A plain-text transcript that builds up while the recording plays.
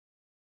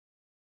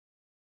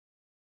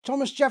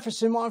Thomas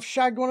Jefferson might have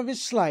shagged one of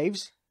his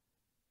slaves?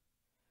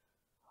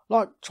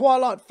 Like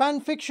Twilight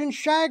fanfiction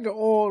shag,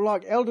 or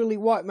like elderly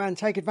white man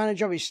take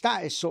advantage of his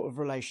status sort of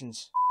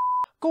relations?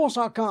 Of course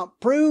I can't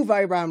prove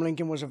Abraham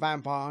Lincoln was a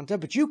vampire hunter,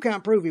 but you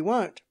can't prove he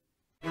weren't.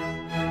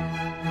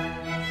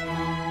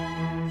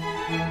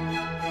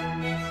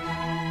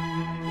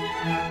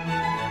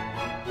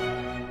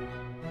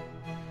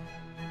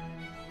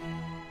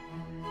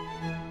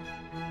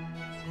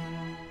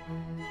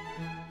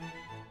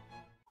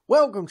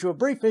 Welcome to A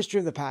Brief History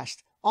of the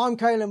Past. I'm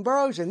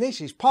Kaelan and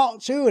this is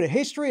part 2 of the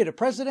history of the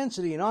Presidents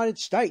of the United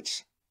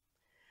States.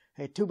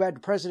 Hey, too bad the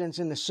presidents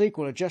in the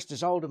sequel are just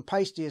as old and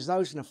pasty as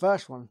those in the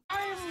first one.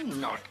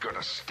 I'm not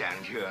gonna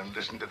stand here and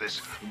listen to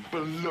this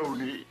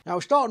baloney. Now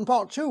we're starting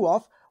part 2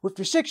 off with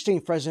the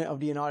 16th President of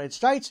the United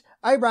States,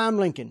 Abraham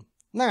Lincoln.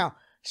 Now,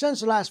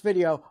 since the last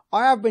video,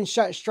 I have been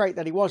set straight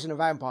that he wasn't a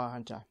vampire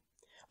hunter.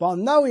 But I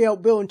know he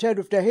helped Bill and Ted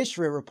with their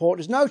history report.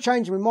 There's no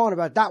change in my mind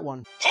about that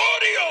one.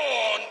 Party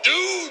on,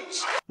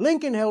 dudes!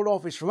 Lincoln held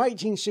office from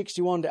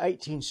 1861 to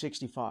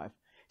 1865.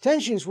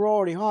 Tensions were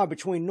already high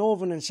between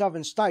northern and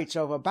southern states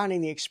over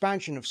banning the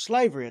expansion of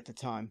slavery at the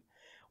time.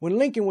 When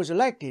Lincoln was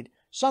elected,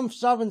 some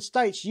southern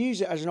states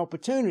used it as an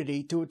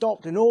opportunity to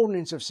adopt an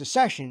ordinance of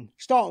secession,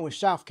 starting with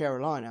South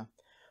Carolina.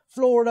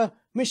 Florida,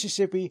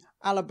 Mississippi,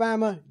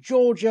 Alabama,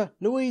 Georgia,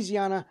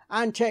 Louisiana,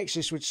 and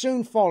Texas would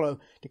soon follow,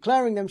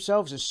 declaring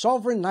themselves a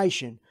sovereign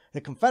nation,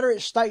 the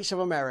Confederate States of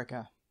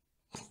America.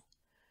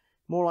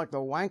 More like the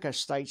wanker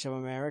states of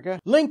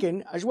America.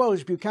 Lincoln, as well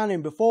as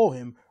Buchanan before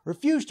him,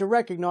 refused to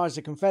recognize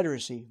the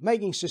Confederacy,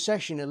 making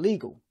secession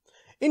illegal.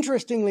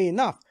 Interestingly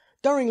enough,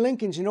 during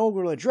Lincoln's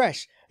inaugural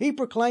address, he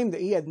proclaimed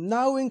that he had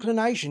no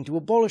inclination to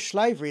abolish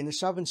slavery in the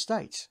southern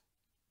states.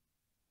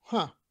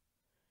 Well,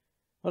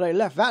 they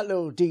left that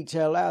little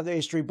detail out of the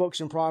history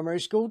books in primary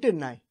school, didn't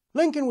they?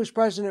 Lincoln was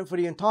president for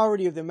the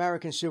entirety of the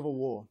American Civil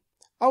War.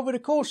 Over the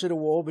course of the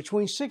war,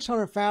 between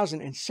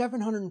 600,000 and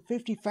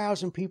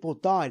 750,000 people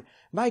died,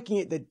 making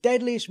it the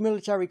deadliest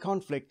military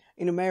conflict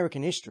in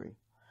American history.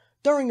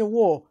 During the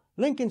war,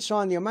 Lincoln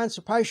signed the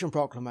Emancipation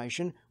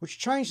Proclamation, which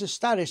changed the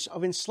status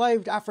of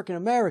enslaved African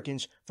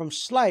Americans from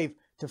slave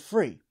to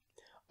free.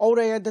 All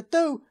they had to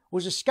do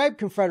was escape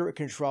Confederate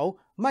control,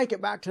 make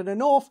it back to the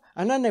North,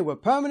 and then they were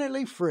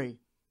permanently free.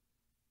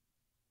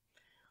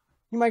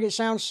 You make it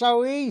sound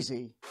so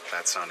easy.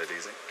 That sounded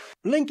easy.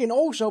 Lincoln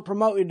also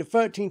promoted the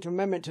 13th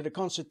Amendment to the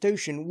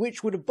Constitution,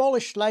 which would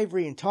abolish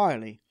slavery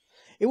entirely.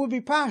 It would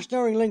be passed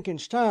during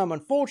Lincoln's term.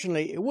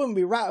 Unfortunately, it wouldn't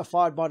be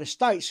ratified by the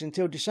states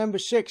until December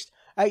 6,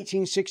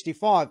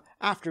 1865,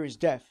 after his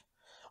death.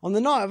 On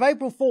the night of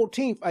April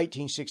 14,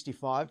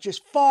 1865,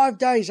 just 5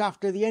 days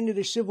after the end of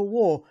the Civil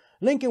War,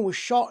 Lincoln was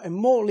shot and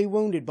mortally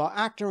wounded by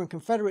actor and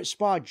Confederate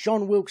spy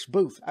John Wilkes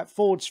Booth at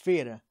Ford's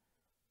Theatre.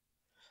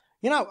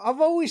 You know,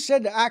 I've always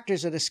said that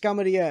actors are the scum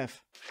of the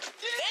earth.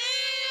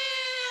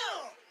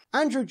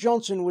 Andrew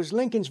Johnson was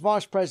Lincoln's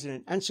vice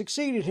president and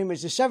succeeded him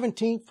as the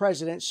 17th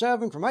president,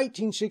 serving from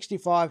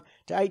 1865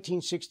 to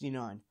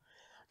 1869.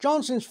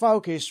 Johnson's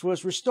focus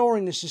was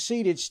restoring the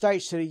seceded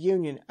states to the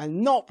Union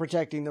and not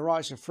protecting the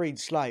rights of freed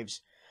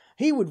slaves.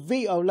 He would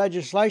veto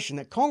legislation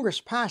that Congress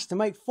passed to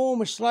make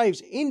former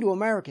slaves into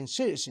American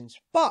citizens,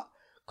 but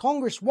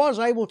Congress was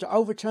able to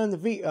overturn the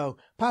veto,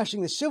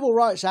 passing the Civil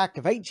Rights Act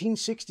of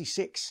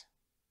 1866.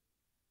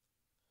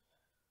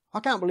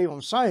 I can't believe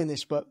I'm saying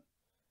this, but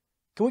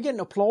can we get an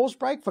applause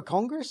break for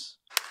Congress?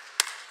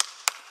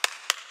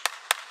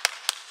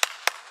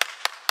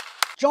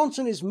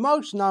 Johnson is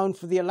most known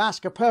for the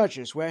Alaska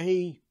Purchase, where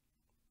he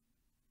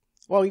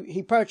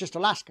purchased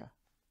Alaska.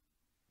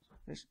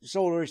 That's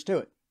all there is to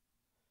it.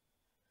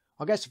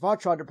 I guess if I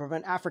tried to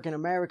prevent African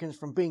Americans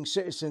from being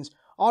citizens,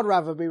 I'd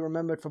rather be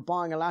remembered for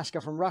buying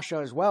Alaska from Russia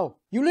as well.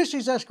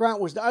 Ulysses S.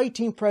 Grant was the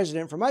 18th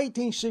president from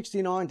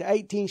 1869 to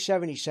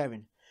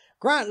 1877.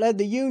 Grant led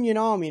the Union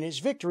Army in its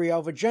victory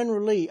over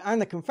General Lee and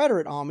the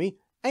Confederate Army,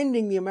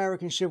 ending the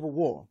American Civil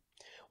War.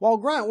 While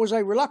Grant was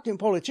a reluctant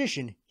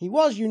politician, he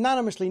was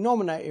unanimously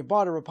nominated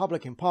by the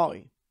Republican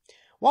Party.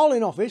 While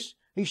in office,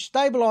 he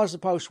stabilized the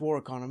post-war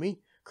economy,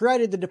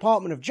 created the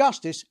Department of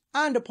Justice,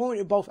 and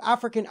appointed both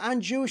African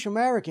and Jewish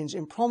Americans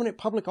in prominent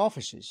public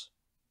offices.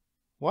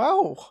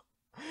 Well,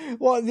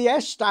 what did the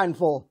S stand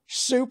for?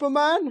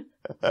 Superman?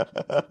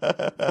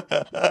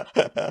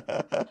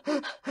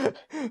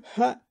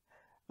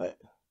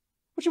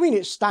 What do you mean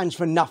it stands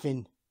for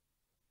nothing?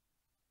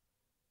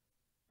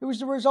 It was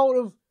the result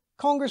of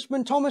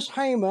Congressman Thomas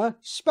Hamer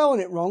spelling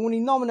it wrong when he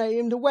nominated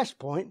him to West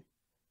Point.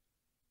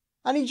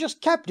 And he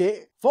just kept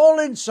it. Fall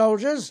in,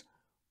 soldiers.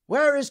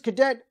 Where is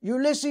Cadet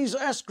Ulysses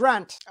S.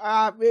 Grant?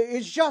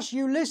 It's just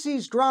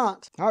Ulysses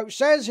Grant. Oh, it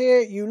says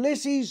here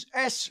Ulysses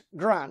S.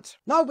 Grant.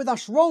 No, but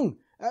that's wrong.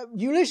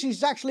 Ulysses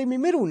is actually my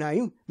middle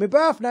name. My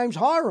birth name's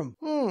Hiram.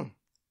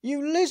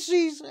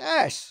 Ulysses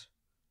S.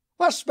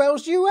 What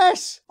spells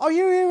US? Are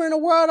you hearing a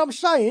word I'm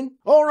saying?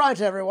 All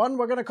right, everyone,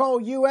 we're going to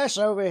call US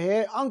over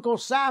here Uncle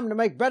Sam to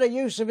make better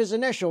use of his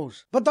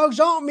initials. But those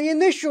aren't me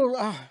initials.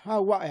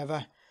 Oh,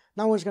 whatever.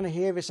 No one's going to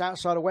hear this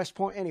outside of West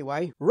Point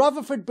anyway.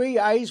 Rutherford B.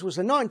 Hayes was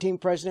the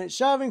 19th president,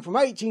 serving from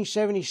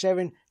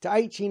 1877 to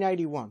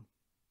 1881.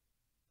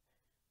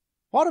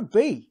 What a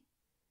B!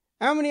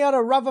 How many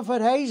other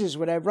Rutherford Hayeses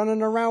were there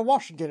running around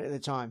Washington at the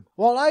time?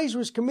 While Hayes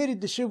was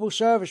committed to civil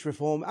service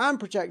reform and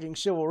protecting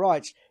civil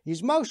rights, he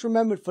is most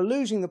remembered for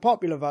losing the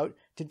popular vote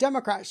to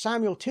Democrat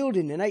Samuel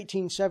Tilden in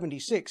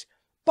 1876,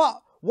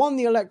 but won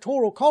the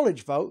Electoral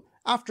College vote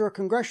after a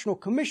congressional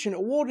commission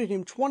awarded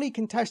him 20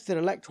 contested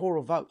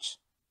electoral votes.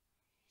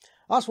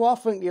 That's why I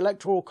think the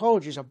Electoral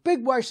College is a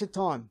big waste of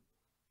time.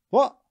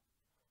 What?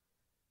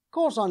 Of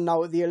course I know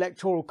what the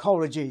Electoral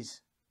College is.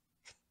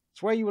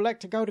 It's where you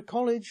elect to go to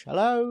college.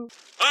 Hello?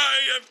 I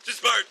am too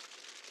smart.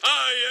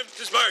 I am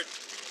too smart.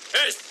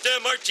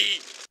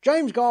 SMRT.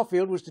 James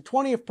Garfield was the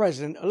 20th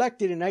president,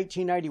 elected in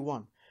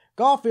 1881.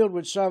 Garfield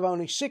would serve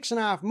only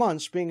 6.5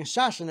 months, being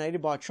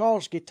assassinated by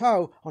Charles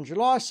Guiteau on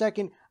July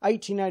 2nd,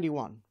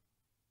 1881.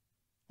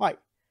 Wait,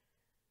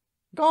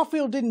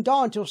 Garfield didn't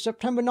die until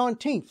September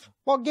 19th.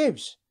 What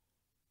gives?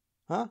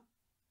 Huh?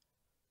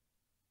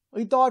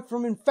 He died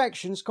from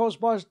infections caused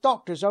by his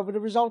doctors over the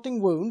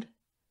resulting wound.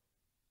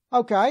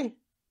 Okay,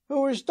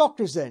 who were his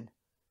doctors then?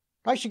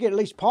 They should get at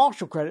least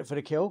partial credit for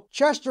the kill.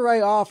 Chester A.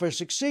 Arthur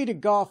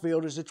succeeded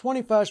Garfield as the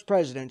 21st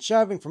president,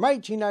 serving from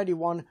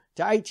 1881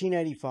 to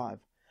 1885.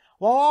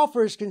 While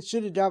Arthur is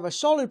considered to have a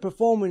solid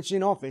performance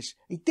in office,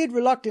 he did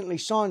reluctantly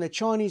sign the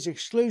Chinese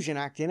Exclusion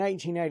Act in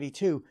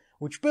 1882,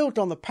 which built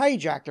on the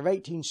Page Act of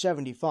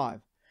 1875.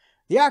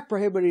 The act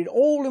prohibited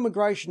all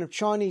immigration of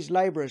Chinese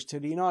labourers to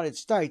the United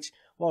States,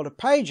 while the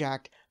Page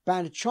Act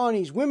banned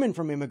Chinese women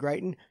from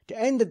immigrating to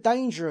end the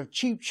danger of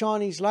cheap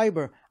Chinese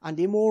labour and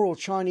immoral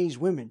Chinese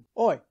women.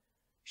 Oi,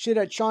 see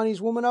that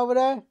Chinese woman over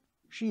there?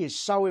 She is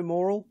so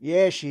immoral.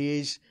 Yeah, she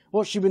is.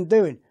 What's she been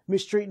doing?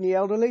 Mistreating the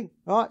elderly?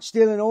 Right?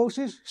 Stealing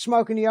horses?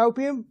 Smoking the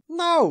opium?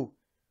 No!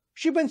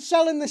 She's been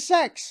selling the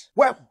sex.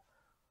 Well,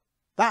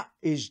 that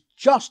is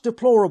just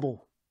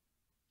deplorable.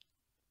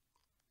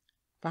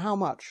 For how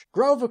much?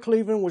 Grover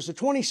Cleveland was the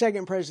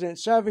 22nd president,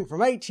 serving from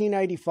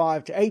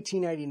 1885 to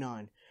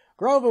 1889.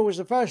 Grover was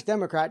the first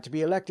Democrat to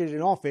be elected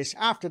in office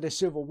after the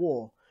Civil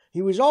War.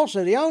 He was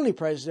also the only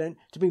president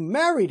to be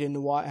married in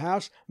the White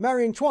House,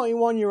 marrying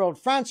 21-year-old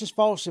Frances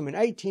Folsom in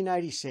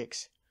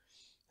 1886.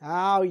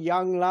 Oh,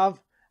 young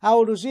love. How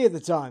old was he at the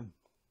time?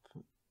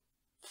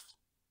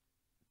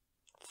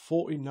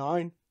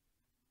 49.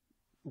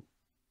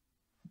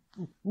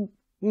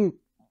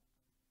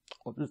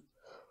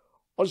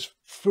 I just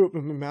threw up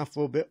in my mouth a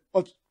little bit.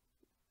 I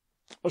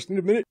just need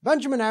a minute.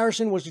 Benjamin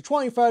Harrison was the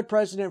 23rd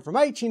president from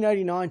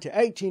 1889 to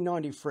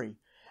 1893.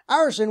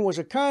 Harrison was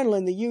a colonel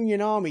in the Union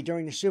Army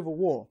during the Civil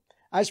War.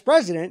 As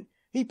president,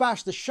 he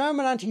passed the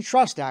Sherman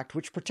Antitrust Act,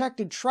 which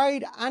protected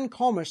trade and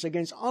commerce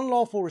against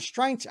unlawful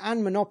restraints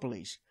and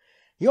monopolies.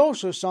 He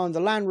also signed the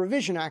Land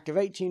Revision Act of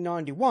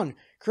 1891,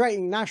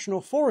 creating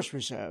national forest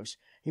reserves.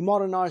 He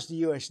modernized the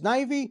U.S.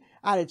 Navy,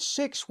 added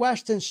 6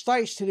 western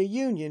states to the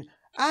Union,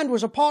 and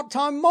was a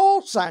part-time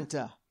mall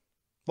Santa.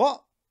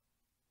 What?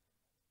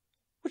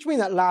 What do you mean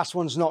that last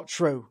one's not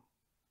true?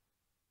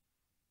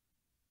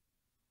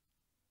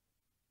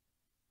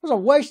 It was a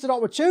wasted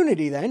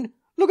opportunity then.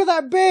 Look at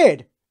that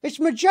beard. It's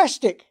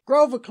majestic.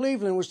 Grover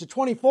Cleveland was the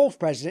 24th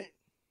president.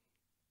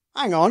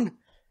 Hang on.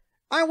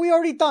 Ain't we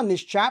already done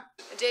this, chap?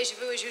 A deja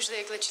vu is usually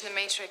a glitch in the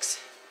matrix.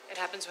 It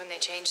happens when they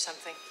change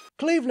something.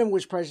 Cleveland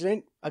was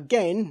president,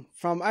 again,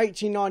 from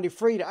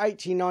 1893 to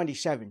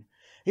 1897.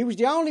 He was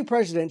the only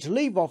president to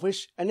leave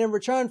office and then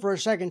return for a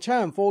second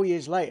term 4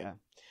 years later.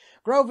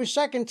 Grover's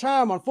second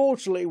term,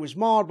 unfortunately, was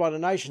marred by the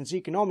nation's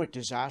economic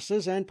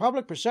disasters, and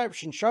public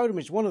perception showed him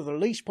as one of the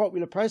least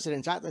popular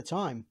presidents at the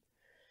time.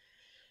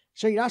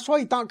 See, that's why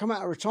he don't come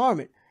out of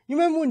retirement. You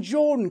remember when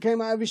Jordan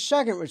came out of his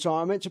second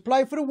retirement to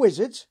play for the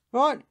Wizards,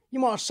 right? You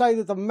might say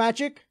that the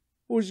magic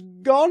was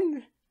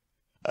gone.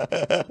 You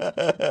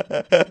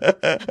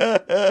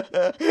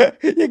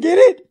get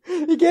it?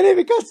 You get it?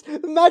 Because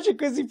the magic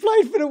was he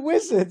played for the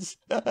Wizards.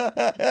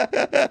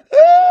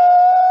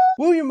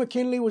 William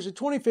McKinley was the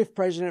 25th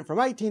president from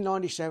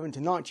 1897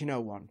 to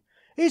 1901.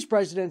 His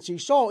presidency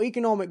saw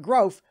economic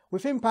growth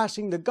with him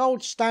passing the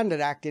Gold Standard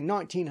Act in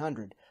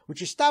 1900,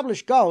 which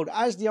established gold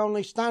as the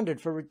only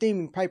standard for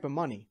redeeming paper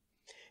money.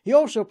 He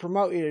also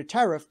promoted a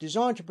tariff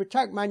designed to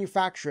protect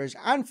manufacturers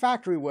and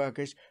factory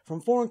workers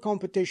from foreign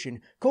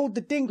competition called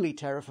the Dingley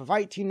Tariff of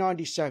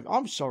 1897.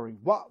 I'm sorry,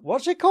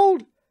 what's it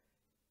called?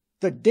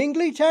 The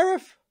Dingley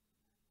Tariff?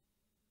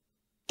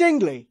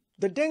 Dingley.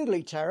 The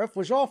Dingley Tariff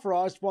was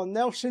authorized by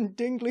Nelson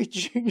Dingley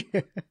Jr.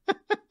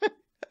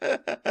 I'm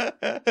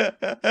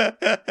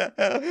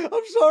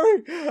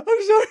sorry.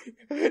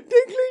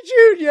 Dingley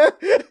Jr.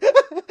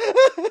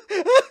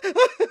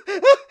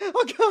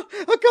 I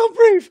can't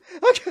breathe.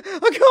 I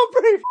can't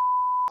breathe.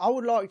 I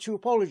would like to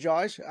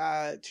apologise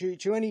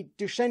to any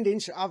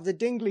descendants of the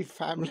Dingley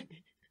family.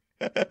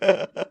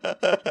 I'm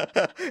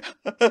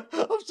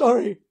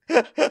sorry.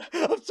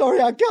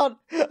 I can't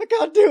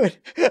do it.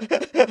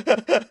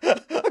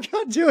 I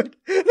can't do it.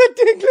 The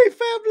Dingley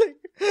family.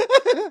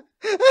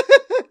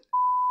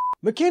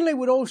 McKinley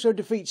would also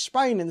defeat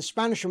Spain in the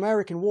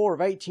Spanish-American War of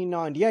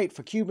 1898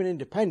 for Cuban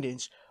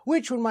independence,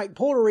 which would make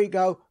Puerto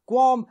Rico,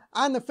 Guam,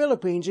 and the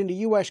Philippines into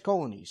US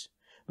colonies.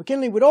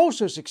 McKinley would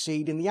also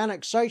succeed in the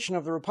annexation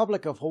of the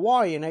Republic of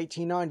Hawaii in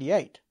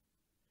 1898.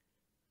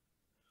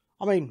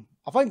 I mean,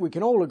 I think we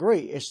can all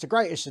agree it's the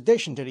greatest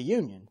addition to the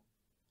Union.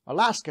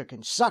 Alaska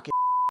can suck it.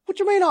 What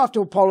do you mean I have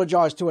to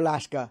apologise to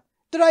Alaska?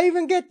 Did I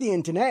even get the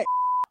internet?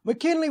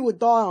 McKinley would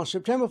die on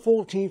September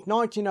 14,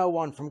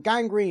 1901 from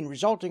gangrene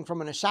resulting from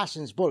an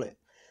assassin's bullet.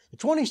 The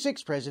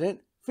 26th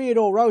president,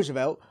 Theodore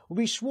Roosevelt, will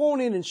be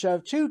sworn in and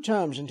serve 2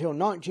 terms until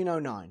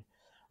 1909.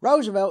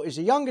 Roosevelt is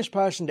the youngest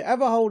person to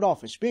ever hold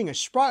office, being a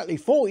sprightly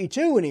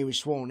 42 when he was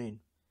sworn in.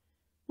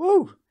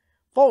 Woo!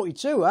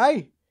 42,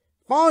 eh?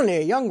 Finally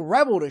a young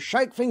rebel to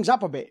shake things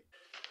up a bit.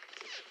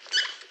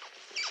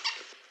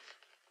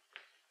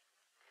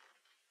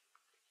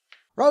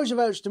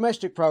 Roosevelt's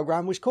domestic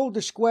program was called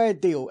the Square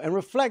Deal and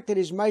reflected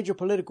his major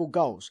political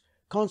goals: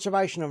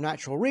 conservation of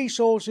natural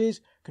resources,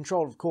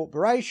 control of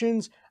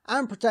corporations,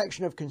 and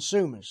protection of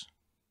consumers.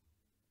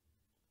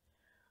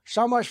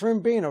 So much for him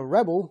being a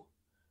rebel.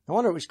 No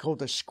wonder it was called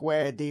the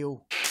Square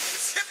Deal.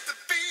 It's hit the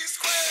B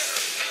square.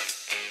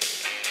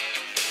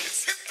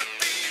 It's hit the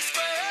B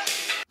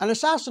square. An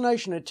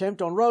assassination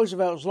attempt on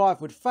Roosevelt's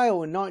life would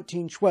fail in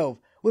 1912,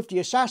 with the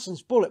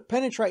assassin's bullet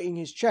penetrating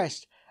his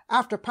chest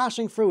after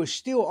passing through a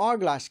steel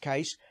eyeglass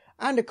case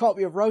and a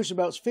copy of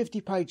Roosevelt's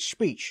 50-page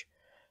speech.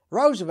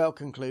 Roosevelt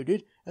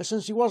concluded that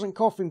since he wasn't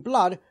coughing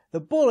blood, the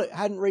bullet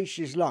hadn't reached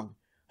his lung.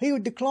 He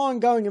would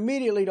decline going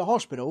immediately to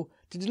hospital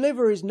to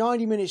deliver his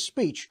 90-minute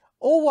speech,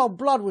 all while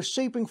blood was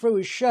seeping through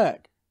his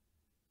shirt.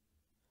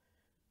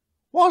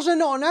 Why is there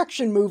not an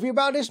action movie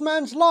about this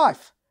man's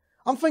life?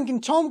 I'm thinking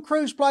Tom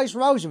Cruise plays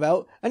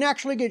Roosevelt and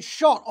actually gets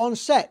shot on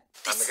set.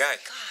 I'm the guy.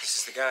 This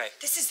is the guy.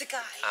 This is the guy.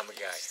 I'm the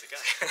guy.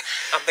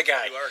 I'm the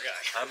guy. You are a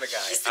guy. I'm the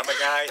guy. I'm a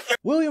guy.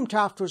 William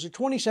Taft was the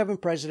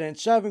 27th president,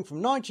 serving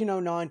from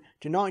 1909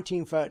 to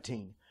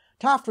 1913.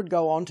 Taft would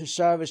go on to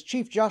serve as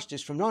Chief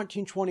Justice from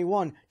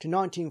 1921 to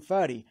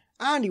 1930,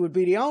 and he would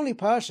be the only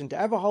person to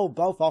ever hold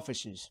both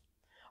offices.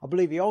 I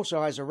believe he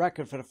also has a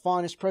record for the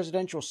finest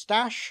presidential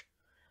stash.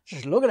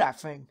 Just look at that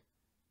thing.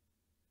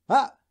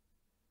 What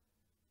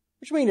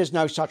do you mean there's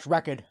no such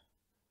record?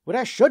 Well,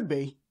 there should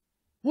be.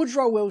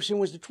 Woodrow Wilson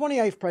was the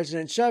 28th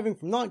president, serving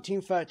from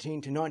 1913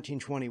 to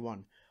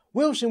 1921.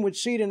 Wilson would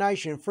see the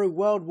nation through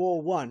World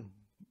War I.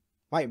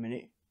 Wait a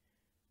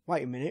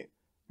minute.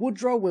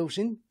 Woodrow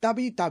Wilson,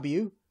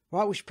 WW,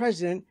 right, was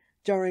president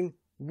during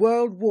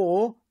World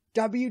War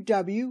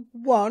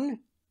WW1.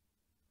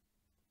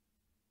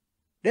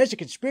 There's a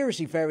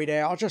conspiracy theory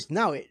there, I just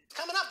know it.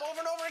 Coming up over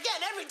and over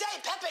again. Every day,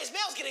 Pepe's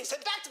mail's getting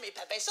sent back to me.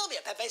 Pepe Sylvia.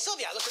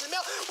 I look in the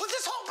mail. Well,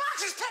 this whole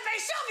box is Pepe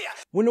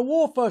Sylvia. When the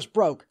war first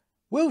broke,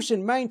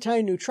 Wilson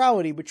maintained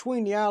neutrality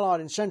between the Allied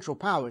and Central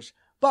Powers,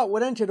 but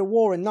would enter the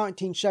war in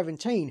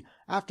 1917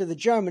 after the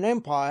German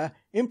Empire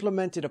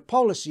implemented a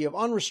policy of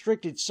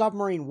unrestricted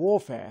submarine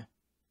warfare.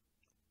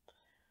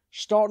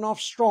 Starting off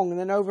strong and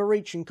then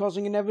overreaching,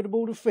 causing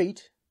inevitable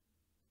defeat.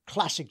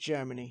 Classic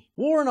Germany.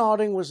 Warren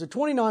Harding was the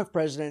 29th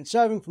president,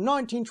 serving from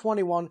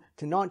 1921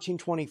 to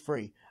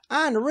 1923,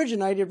 and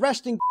originated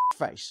resting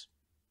face.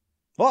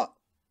 What?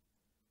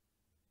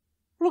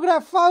 Look at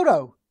that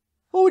photo!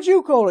 What would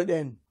you call it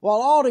then?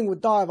 While Harding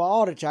would die of a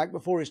heart attack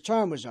before his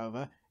term was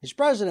over, his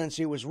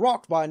presidency was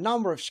rocked by a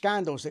number of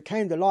scandals that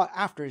came to light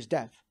after his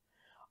death.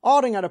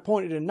 Harding had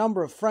appointed a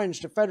number of friends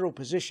to federal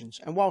positions,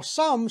 and while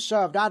some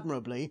served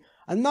admirably,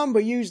 a number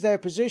used their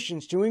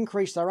positions to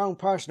increase their own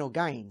personal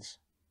gains.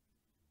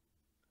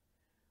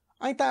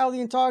 Ain't that how the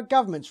entire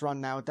government's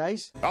run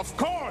nowadays? Of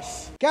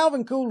course!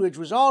 Calvin Coolidge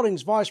was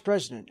Harding's vice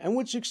president and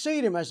would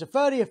succeed him as the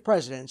 30th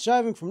president,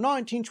 serving from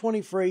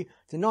 1923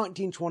 to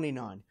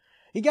 1929.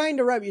 He gained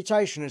a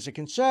reputation as a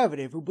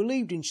conservative who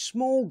believed in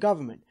small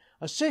government,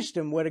 a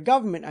system where the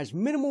government has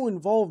minimal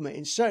involvement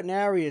in certain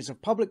areas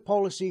of public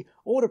policy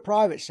or the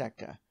private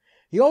sector.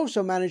 He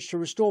also managed to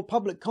restore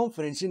public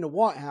confidence in the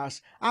White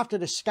House after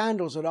the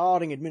scandals of the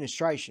Harding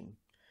administration.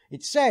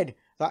 It's said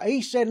that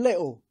he said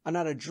little and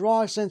had a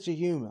dry sense of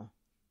humour.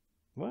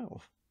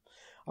 Well,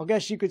 I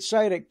guess you could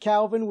say that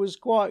Calvin was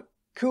quite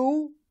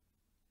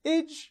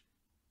cool-idge.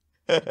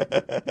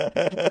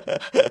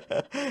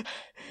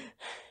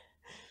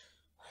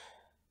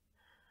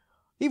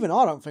 Even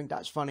I don't think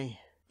that's funny.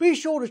 Be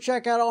sure to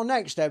check out our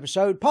next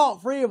episode,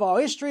 part 3 of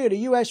our history of the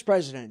US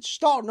presidents,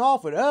 starting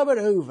off with Herbert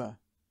Hoover,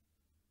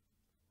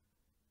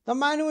 the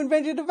man who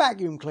invented the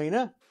vacuum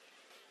cleaner.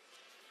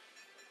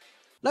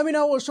 Let me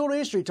know what sort of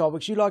history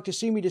topics you'd like to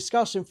see me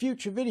discuss in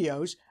future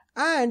videos,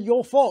 and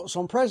your thoughts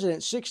on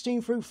Presidents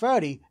 16 through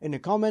 30 in the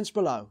comments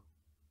below.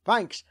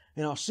 Thanks,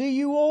 and I'll see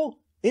you all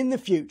in the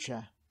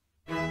future.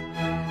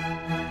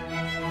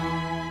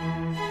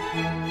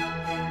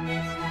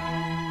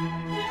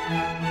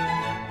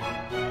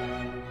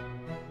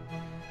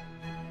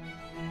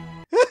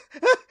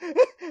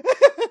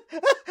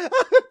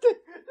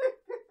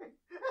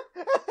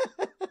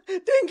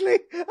 Dingley!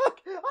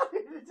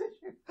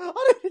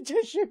 I need a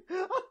tissue!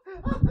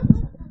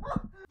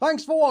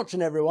 Thanks for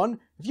watching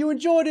everyone. If you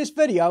enjoyed this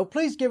video,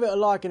 please give it a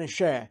like and a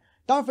share.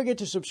 Don't forget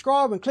to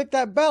subscribe and click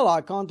that bell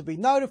icon to be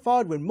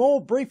notified when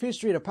more Brief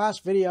History of the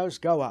Past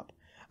videos go up.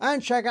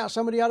 And check out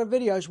some of the other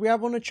videos we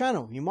have on the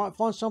channel. You might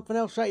find something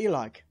else that you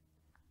like.